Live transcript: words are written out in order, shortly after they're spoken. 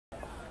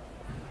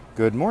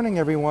Good morning,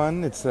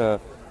 everyone. It's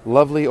a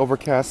lovely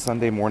overcast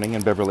Sunday morning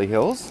in Beverly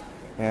Hills,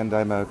 and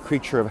I'm a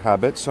creature of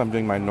habit, so I'm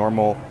doing my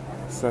normal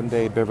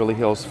Sunday Beverly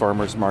Hills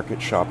farmers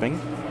market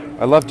shopping.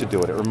 I love to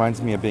do it. It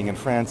reminds me of being in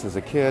France as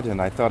a kid, and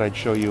I thought I'd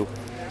show you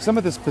some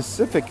of the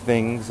specific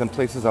things and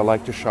places I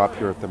like to shop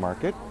here at the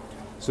market.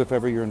 So if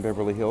ever you're in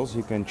Beverly Hills,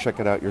 you can check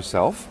it out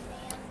yourself.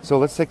 So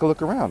let's take a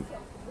look around.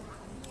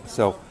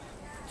 So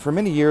for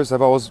many years,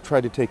 I've always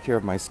tried to take care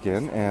of my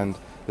skin, and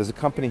there's a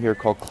company here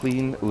called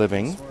Clean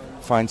Living,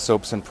 fine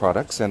soaps and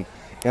products, and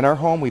in our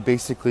home we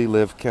basically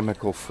live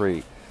chemical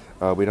free.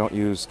 We don't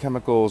use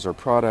chemicals or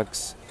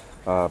products,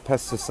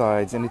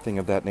 pesticides, anything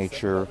of that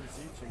nature,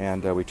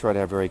 and we try to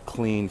have very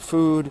clean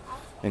food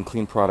and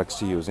clean products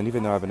to use. And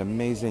even though I have an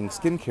amazing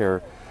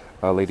skincare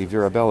lady,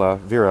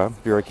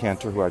 Vera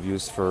Cantor, who I've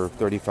used for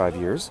 35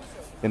 years,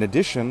 in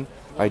addition,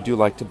 I do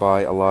like to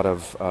buy a lot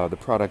of the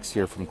products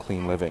here from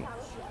Clean Living.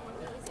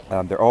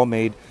 They're all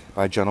made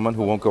by a gentleman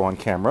who won't go on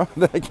camera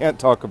that I can't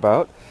talk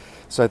about.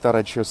 So I thought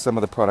I'd share some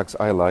of the products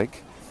I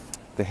like.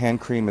 The hand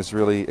cream is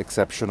really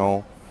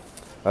exceptional.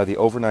 The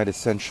Overnight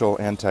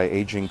Essential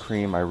Anti-Aging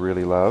Cream I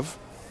really love.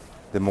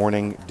 The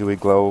Morning Dewy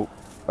Glow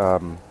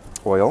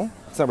Oil.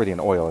 It's not really an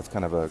oil, it's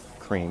kind of a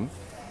cream.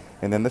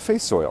 And then the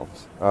face oil.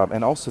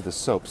 And also the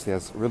soaps. They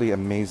have really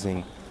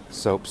amazing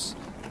soaps.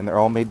 And they're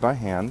all made by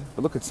hand.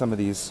 But look at some of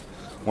these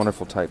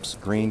wonderful types.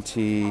 Green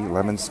tea,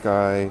 lemon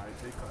sky,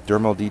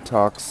 dermal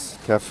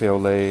detox, cafe au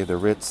lait, the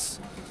Ritz.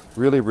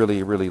 Really,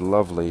 really, really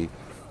lovely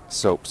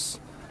soaps.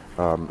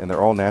 And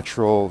they're all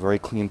natural, very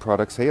clean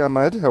products. Hey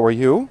Ahmed, how are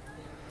you?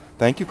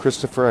 Thank you,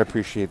 Christopher, I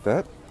appreciate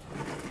that.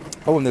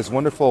 Oh, and there's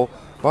wonderful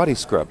body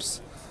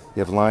scrubs. You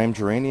have lime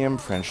geranium,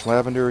 French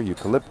lavender,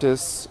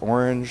 eucalyptus,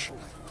 orange,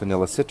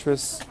 vanilla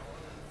citrus.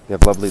 They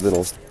have lovely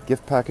little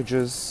gift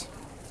packages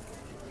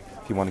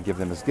if you want to give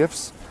them as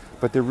gifts.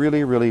 But they're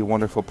really, really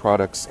wonderful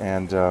products,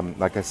 and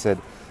like I said,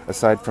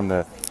 aside from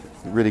the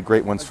really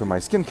great ones from my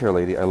skincare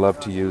lady, I love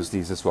to use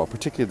these as well,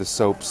 particularly the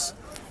soaps.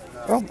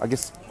 Well, I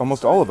guess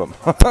almost all of them.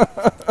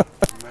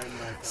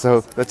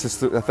 So that's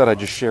just, I thought I'd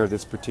just share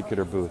this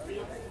particular booth.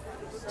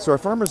 So our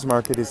farmers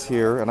market is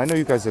here, and I know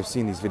you guys have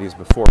seen these videos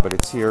before, but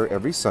it's here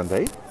every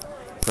Sunday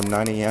from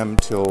 9 a.m.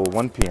 till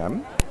 1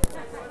 p.m.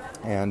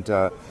 And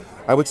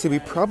I would say we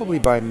probably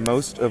buy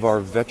most of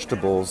our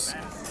vegetables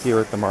here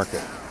at the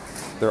market.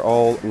 They're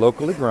all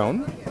locally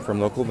grown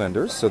from local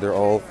vendors, so they're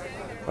all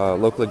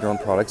locally grown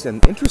products.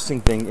 And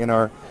interesting thing,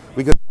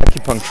 we go to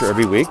acupuncture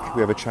every week.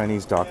 We have a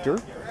Chinese doctor.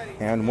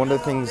 And one of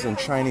the things in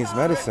Chinese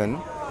medicine,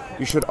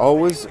 you should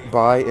always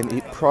buy and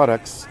eat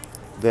products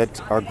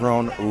that are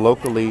grown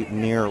locally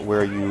near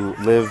where you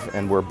live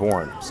and were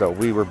born. So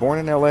we were born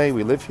in LA,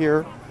 we live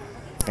here,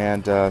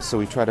 and so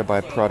we try to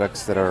buy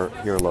products that are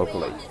here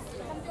locally.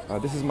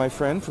 This is my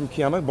friend from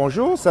Kiama.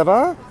 Bonjour, ça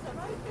va?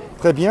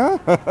 Très bien.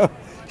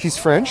 She's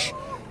French,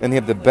 and they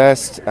have the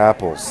best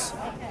apples.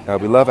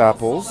 We love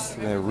apples.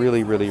 They're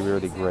really, really,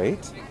 really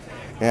great.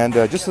 And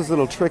just as a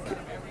little trick,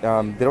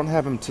 they don't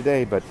have them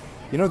today, but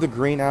you know the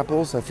green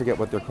apples? I forget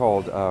what they're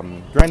called.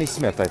 Granny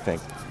Smith, I think.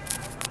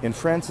 In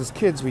France, as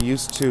kids, we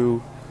used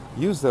to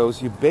use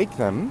those. You bake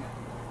them,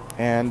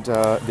 and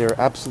they're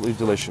absolutely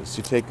delicious.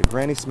 You take a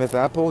Granny Smith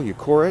apple, you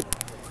core it.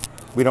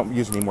 We don't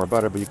use any more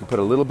butter, but you can put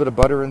a little bit of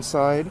butter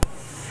inside.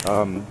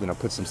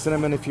 Put some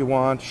cinnamon if you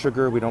want.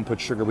 Sugar, we don't put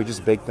sugar. We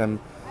just bake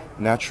them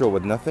natural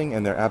with nothing,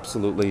 and they're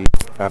absolutely,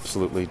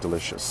 absolutely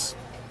delicious.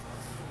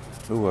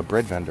 Ooh, a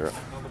bread vendor.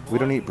 We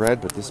don't eat bread,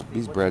 but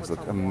these breads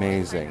look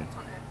amazing.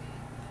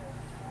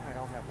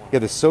 Yeah,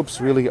 the soaps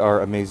really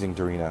are amazing,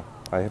 Dorina.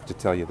 I have to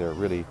tell you, they're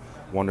really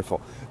wonderful.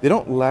 They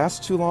don't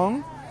last too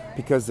long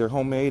because they're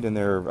homemade and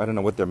I don't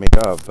know what they're made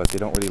of, but they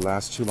don't really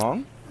last too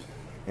long.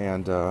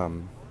 And,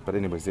 but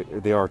anyways,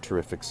 they are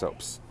terrific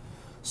soaps.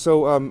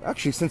 So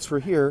actually, since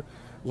we're here,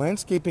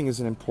 landscaping is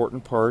an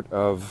important part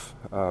of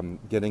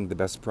getting the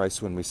best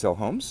price when we sell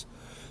homes.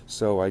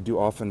 So I do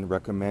often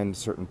recommend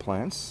certain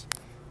plants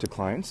to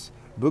clients.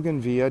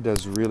 Bougainvillea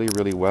does really,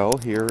 really well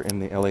here in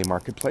the LA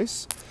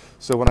marketplace.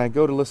 So when I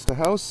go to list a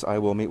house, I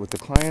will meet with the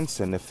clients,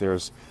 and if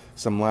there's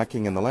some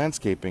lacking in the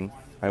landscaping,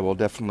 I will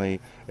definitely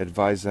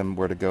advise them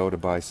where to go to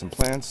buy some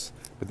plants.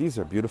 But these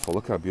are beautiful.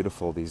 Look how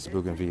beautiful these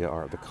bougainvillea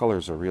are. The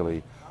colors are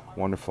really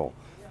wonderful.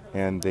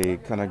 And they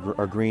kind of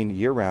are green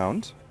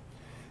year-round.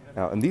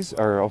 And these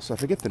are also, I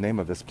forget the name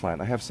of this plant.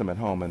 I have some at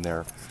home, and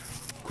they're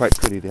quite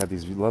pretty. They have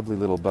these lovely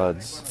little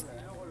buds.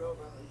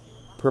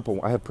 Purple.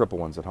 I have purple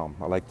ones at home.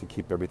 I like to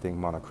keep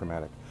everything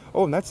monochromatic.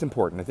 Oh, and that's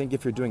important. I think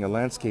if you're doing a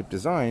landscape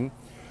design,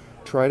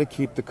 try to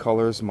keep the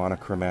colors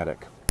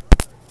monochromatic.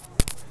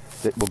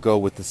 That will go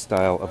with the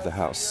style of the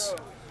house.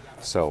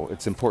 So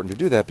it's important to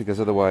do that because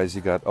otherwise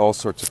you got all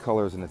sorts of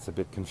colors and it's a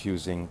bit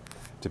confusing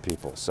to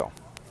people. So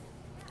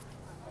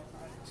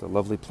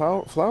lovely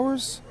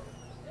flowers.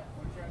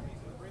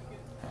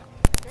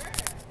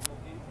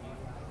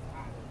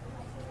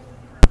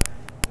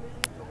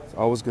 It's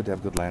always good to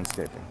have good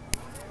landscaping.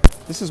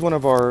 This is one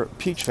of our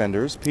peach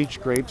vendors,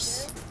 peach,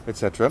 grapes,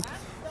 etc.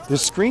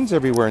 There's screens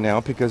everywhere now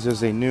because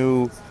there's a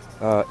new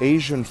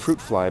Asian fruit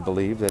fly, I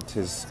believe, that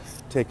has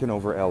taken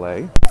over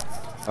LA.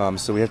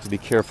 So we have to be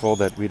careful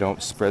that we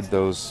don't spread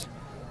those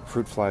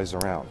fruit flies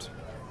around.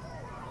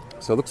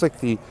 So it looks like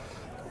the...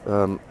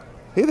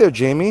 hey there,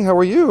 Jamie. How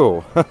are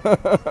you?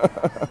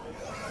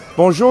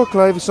 Bonjour,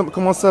 Clive.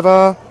 Comment ça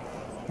va?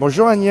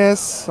 Bonjour,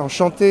 Agnès.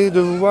 Enchanté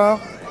de vous voir.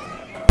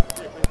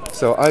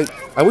 So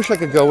I wish I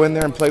could go in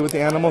there and play with the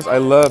animals. I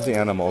love the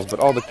animals, but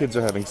all the kids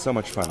are having so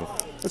much fun.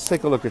 Let's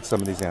take a look at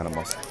some of these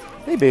animals.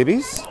 Hey,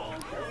 babies.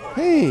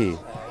 Hey.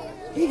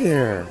 Hey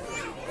there.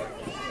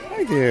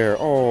 Hi there.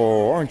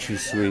 Oh, aren't you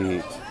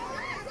sweet?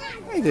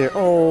 Hi there.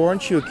 Oh,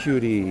 aren't you a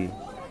cutie?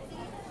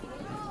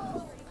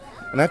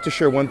 And I have to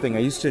share one thing. I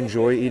used to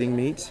enjoy eating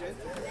meat.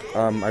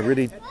 I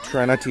really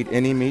try not to eat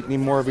any meat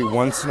anymore. Every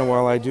once in a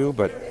while I do,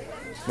 but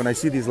when I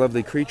see these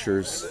lovely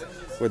creatures,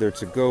 whether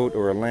it's a goat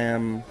or a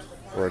lamb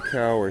or a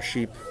cow or a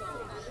sheep,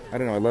 I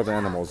don't know, I love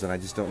animals and I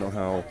just don't know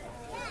how,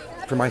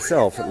 for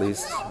myself at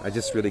least, I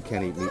just really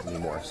can't eat meat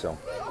anymore. So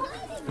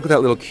look at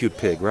that little cute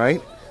pig,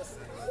 right?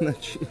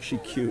 Isn't she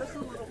cute?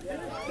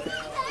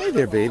 Hey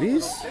there,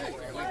 babies.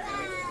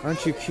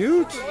 Aren't you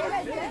cute?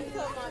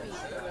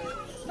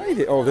 Hey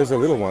there. Oh, there's a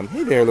little one.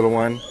 Hey there, little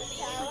one.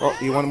 Oh,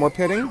 you want more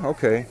petting?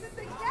 Okay.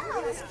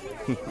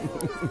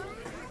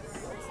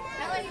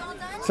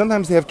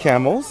 Sometimes they have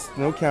camels.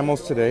 No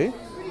camels today.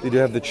 They do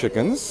have the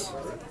chickens,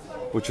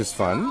 which is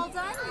fun.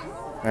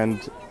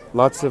 And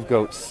lots of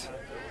goats.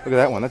 Look at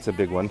that one. That's a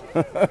big one.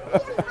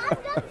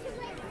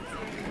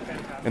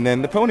 And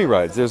then the pony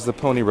rides. There's the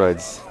pony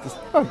rides.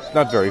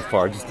 Not very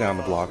far, just down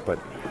the block, but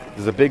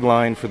there's a big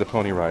line for the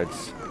pony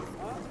rides.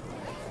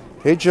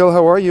 Hey, Jill,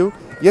 how are you?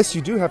 Yes,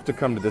 you do have to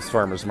come to this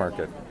farmer's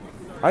market.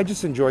 I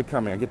just enjoy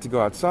coming. I get to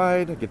go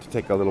outside. I get to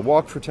take a little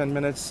walk for 10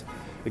 minutes.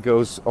 It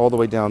goes all the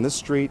way down this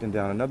street and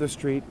down another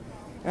street.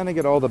 And I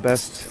get all the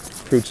best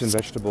fruits and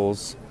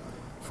vegetables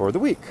for the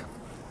week.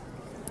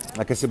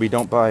 Like I said, we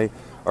don't buy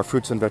our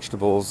fruits and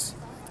vegetables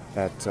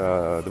at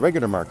the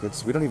regular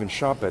markets. We don't even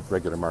shop at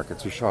regular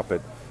markets. We shop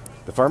at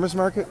the farmer's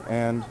market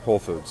and Whole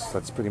Foods.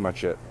 That's pretty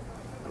much it.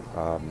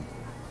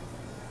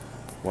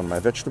 One of my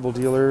vegetable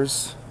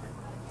dealers.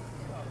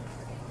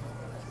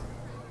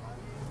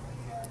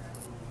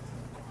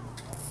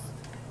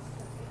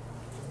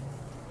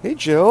 Hey,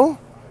 Jill.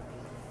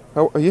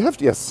 Oh, you have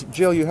to, yes,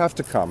 Jill, you have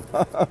to come.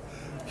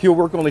 He'll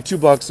work only 2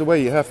 blocks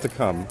away. You have to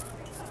come.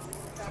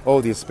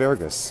 Oh, the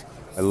asparagus.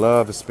 I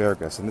love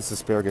asparagus, and this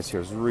asparagus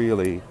here is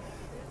really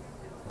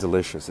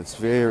delicious. It's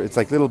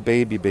like little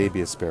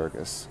baby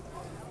asparagus.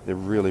 They're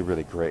really,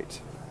 really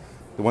great.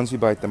 The ones we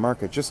buy at the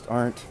market just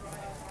aren't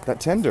that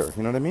tender.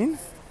 You know what I mean?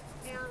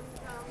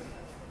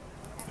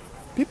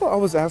 People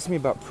always ask me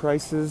about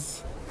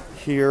prices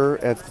here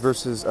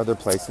versus other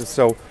places.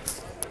 So,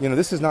 you know,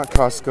 this is not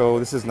Costco.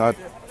 This is not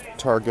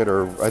Target,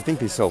 or I think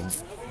they sell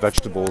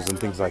vegetables and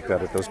things like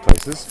that at those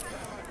places.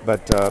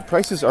 But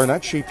prices are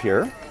not cheap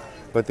here,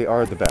 but they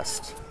are the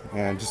best.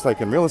 And just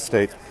like in real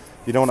estate,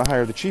 you don't want to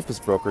hire the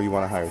cheapest broker, you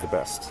want to hire the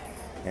best.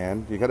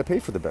 And you got to pay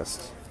for the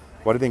best.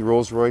 Why do you think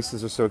Rolls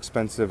Royces are so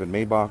expensive, and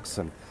Maybachs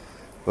and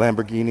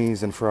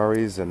Lamborghinis and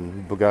Ferraris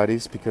and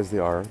Bugattis? Because they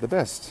are the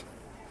best.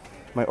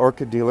 My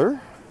orchid dealer,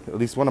 at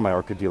least one of my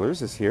orchid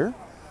dealers, is here.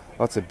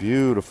 Lots of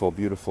beautiful,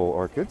 beautiful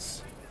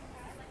orchids.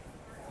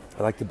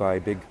 I like to buy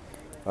big,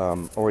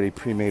 already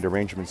pre-made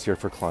arrangements here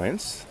for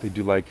clients. They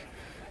do like,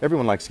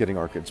 everyone likes getting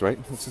orchids, right?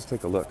 Let's just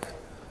take a look.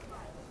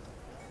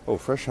 Oh,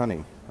 fresh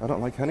honey. I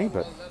don't like honey,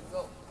 but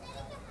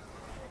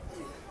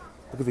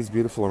look at these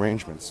beautiful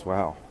arrangements.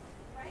 Wow.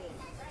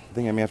 I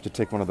think I may have to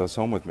take one of those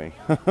home with me.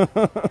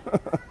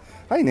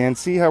 Hi,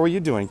 Nancy. How are you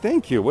doing?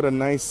 Thank you. What a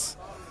nice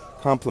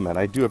compliment.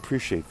 I do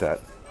appreciate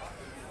that.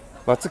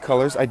 Lots of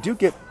colors. I do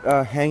get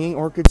hanging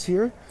orchids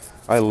here.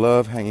 I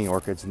love hanging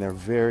orchids, and they're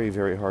very,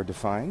 very hard to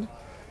find.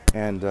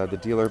 And the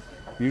dealer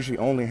usually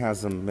only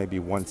has them maybe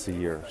once a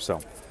year. So,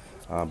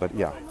 but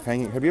yeah,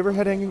 hanging. Have you ever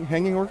had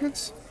hanging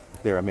orchids?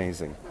 They're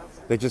amazing.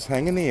 They just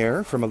hang in the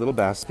air from a little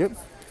basket.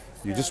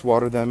 You just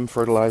water them,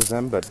 fertilize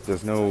them, but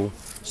there's no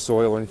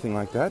soil or anything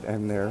like that,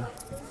 and they're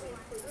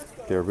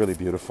really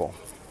beautiful.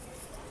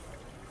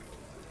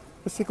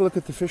 Let's take a look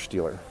at the fish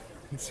dealer.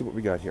 Let's see what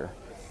we got here.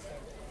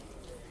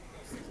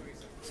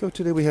 So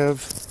today we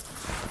have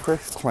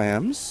fresh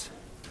clams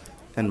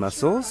and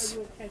mussels,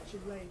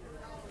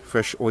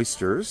 fresh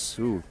oysters.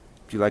 Ooh,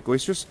 do you like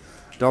oysters?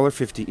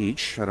 $1.50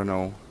 each. I don't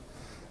know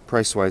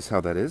price-wise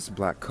how that is.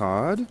 Black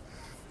cod,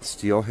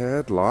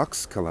 steelhead,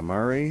 lox,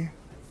 calamari,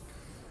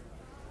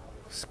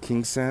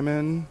 king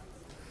salmon,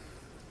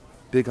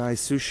 big eye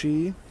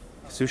sushi,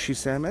 sushi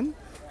salmon.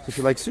 If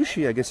you like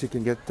sushi, I guess you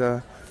can get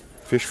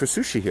fish for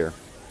sushi here.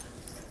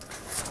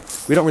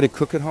 We don't really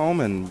cook at home,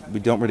 and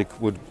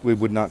we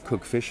would not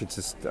cook fish. It's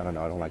just, I don't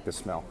know, I don't like the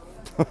smell.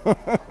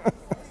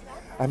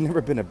 I've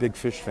never been a big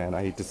fish fan,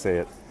 I hate to say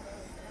it.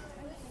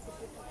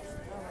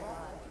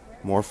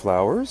 More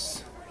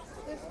flowers.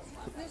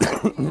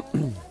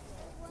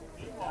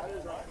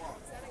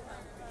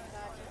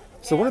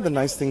 So one of the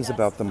nice things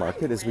about the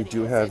market is we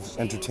do have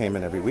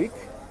entertainment every week.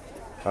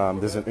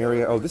 There's an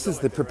area, oh, this is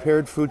the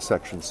prepared food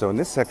section. So in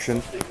this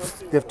section,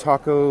 they have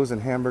tacos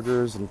and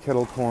hamburgers and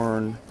kettle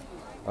corn,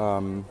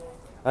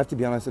 I have to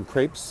be honest, in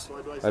crepes,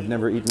 I've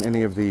never eaten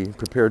any of the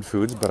prepared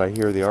foods, but I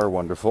hear they are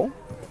wonderful.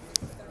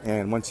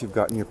 And once you've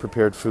gotten your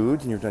prepared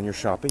food and you've done your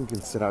shopping, you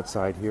can sit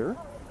outside here,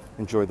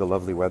 enjoy the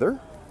lovely weather,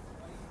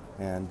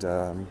 and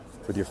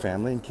with your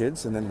family and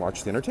kids, and then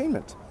watch the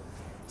entertainment.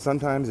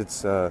 Sometimes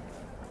it's the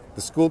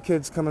school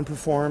kids come and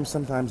perform,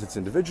 sometimes it's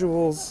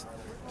individuals.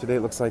 Today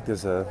it looks like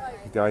there's a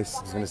guy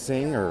who's going to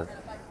sing or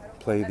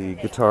play the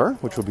guitar,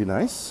 which will be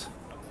nice.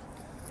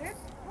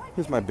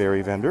 Here's my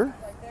berry vendor.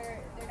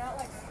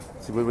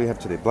 Let's see, what do we have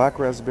today? Black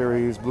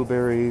raspberries,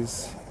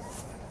 blueberries,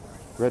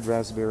 red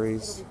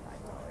raspberries.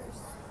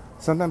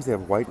 Sometimes they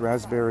have white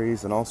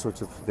raspberries and all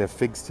sorts of, they have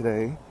figs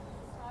today.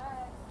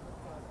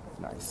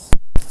 Nice.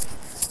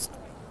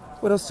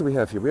 What else do we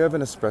have here? We have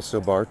an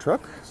espresso bar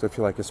truck, so if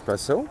you like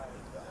espresso.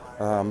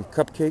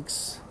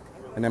 Cupcakes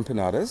and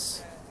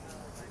empanadas.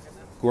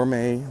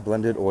 Gourmet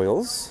blended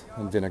oils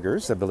and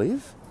vinegars, I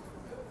believe.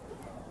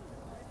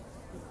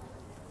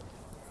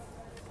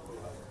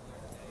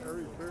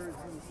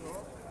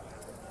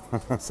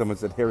 Someone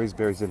said Harry's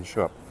berries didn't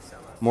show up.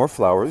 More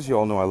flowers. You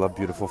all know I love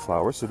beautiful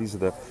flowers. So these are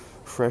the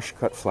fresh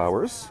cut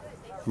flowers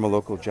from a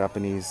local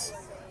Japanese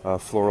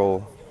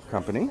floral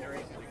company.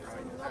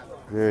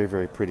 Very,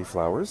 very pretty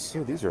flowers.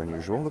 Oh, these are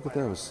unusual. Look at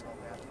those.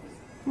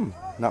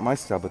 Not my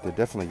style, but they're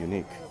definitely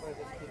unique.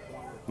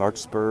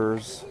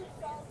 Larkspurs.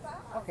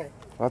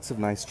 Lots of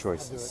nice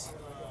choices.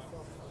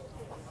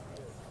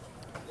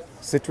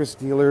 Citrus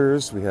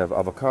dealers. We have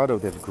avocado.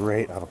 They have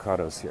great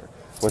avocados here.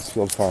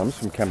 Westfield Farms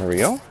from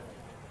Camarillo.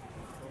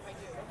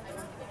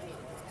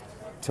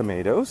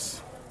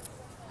 Tomatoes.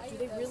 Do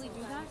they really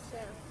do that?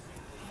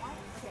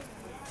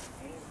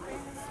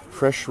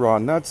 Fresh raw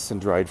nuts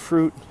and dried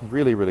fruit.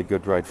 Really, really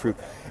good dried fruit.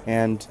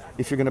 And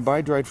if you're going to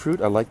buy dried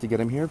fruit, I like to get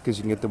them here because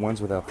you can get the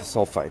ones without the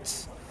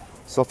sulfites.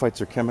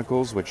 Sulfites are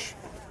chemicals which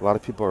a lot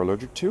of people are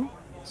allergic to.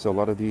 So a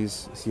lot of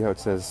these, see how it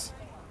says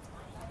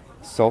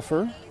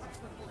sulfur?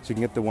 So you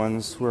can get the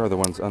ones, where are the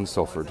ones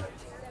unsulfured?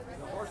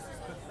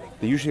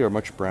 They usually are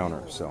much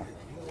browner, so,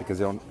 because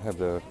they don't have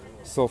the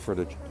sulfur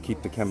to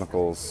keep the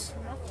chemicals,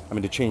 I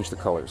mean to change the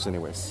colors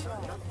anyways.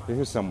 They're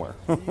here somewhere.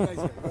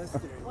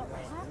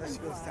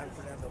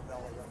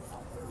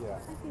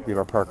 We have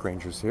our park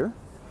rangers here.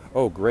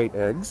 Oh, great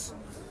eggs.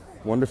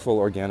 Wonderful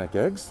organic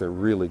eggs. They're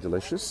really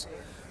delicious.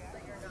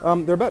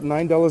 They're about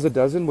 $9 a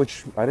dozen,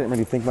 which I didn't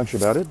really think much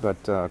about it, but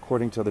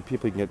according to other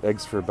people, you can get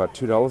eggs for about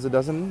 $2 a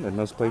dozen in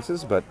most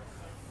places, but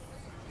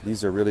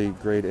these are really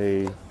grade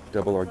A,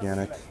 double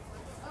organic,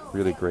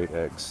 really great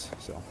eggs,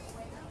 so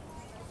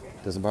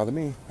doesn't bother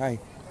me. Hi.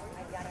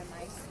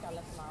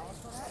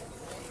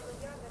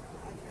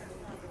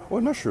 Oh,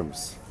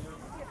 mushrooms.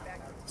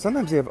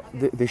 Sometimes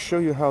they show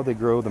you how they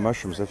grow the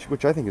mushrooms,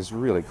 which I think is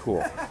really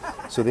cool.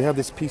 So they have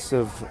this piece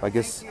of, I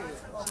guess,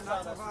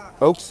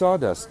 oak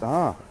sawdust.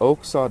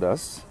 Oak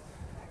sawdust.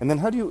 And then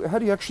how do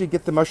you actually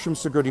get the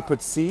mushrooms to grow? Do you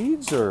put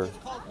seeds or? It's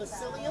called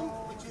mycelium,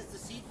 which is the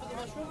seed for the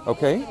mushroom.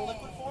 Okay. In a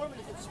liquid form,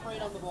 and it gets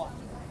sprayed on the block.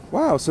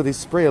 Wow, so they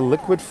spray a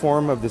liquid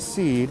form of the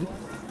seed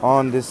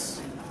on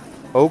this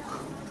oak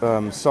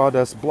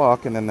sawdust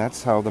block, and then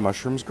that's how the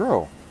mushrooms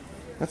grow.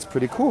 That's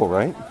pretty cool,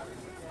 right?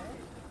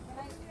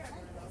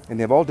 And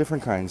they have all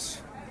different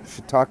kinds.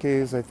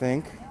 Shiitakes, I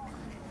think.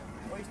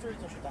 Oysters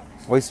or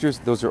shiitakes? Oysters,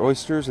 those are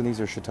oysters, and these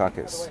are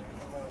shiitakes.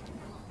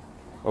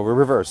 Oh, we're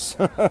reverse.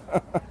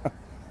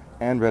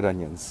 And red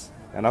onions.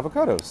 And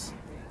avocados.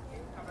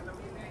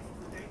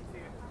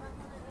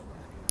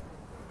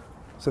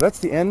 So that's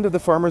the end of the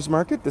farmer's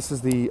market. This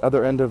is the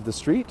other end of the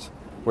street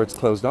where it's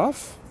closed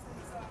off.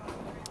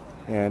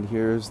 And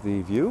here's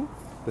the view.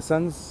 The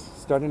sun's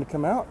starting to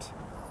come out.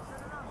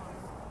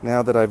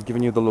 Now that I've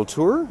given you the little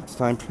tour, it's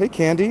time. Hey,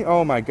 Candy.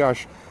 Oh my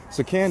gosh.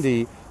 So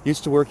Candy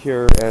used to work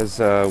here as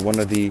one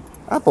of the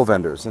apple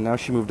vendors, and now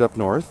she moved up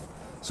north.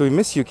 So we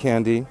miss you,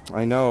 Candy.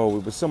 I know.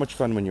 It was so much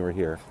fun when you were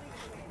here.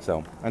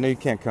 So I know you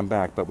can't come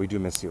back, but we do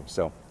miss you.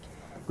 So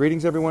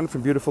greetings, everyone,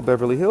 from beautiful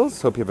Beverly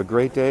Hills. Hope you have a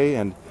great day.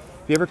 And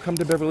if you ever come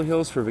to Beverly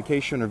Hills for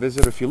vacation or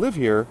visit, or if you live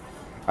here,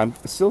 I'm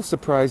still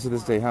surprised to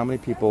this day how many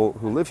people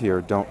who live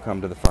here don't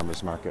come to the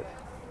farmer's market.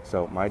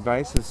 So my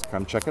advice is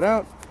come check it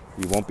out.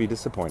 You won't be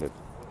disappointed.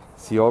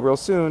 See you all real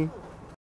soon.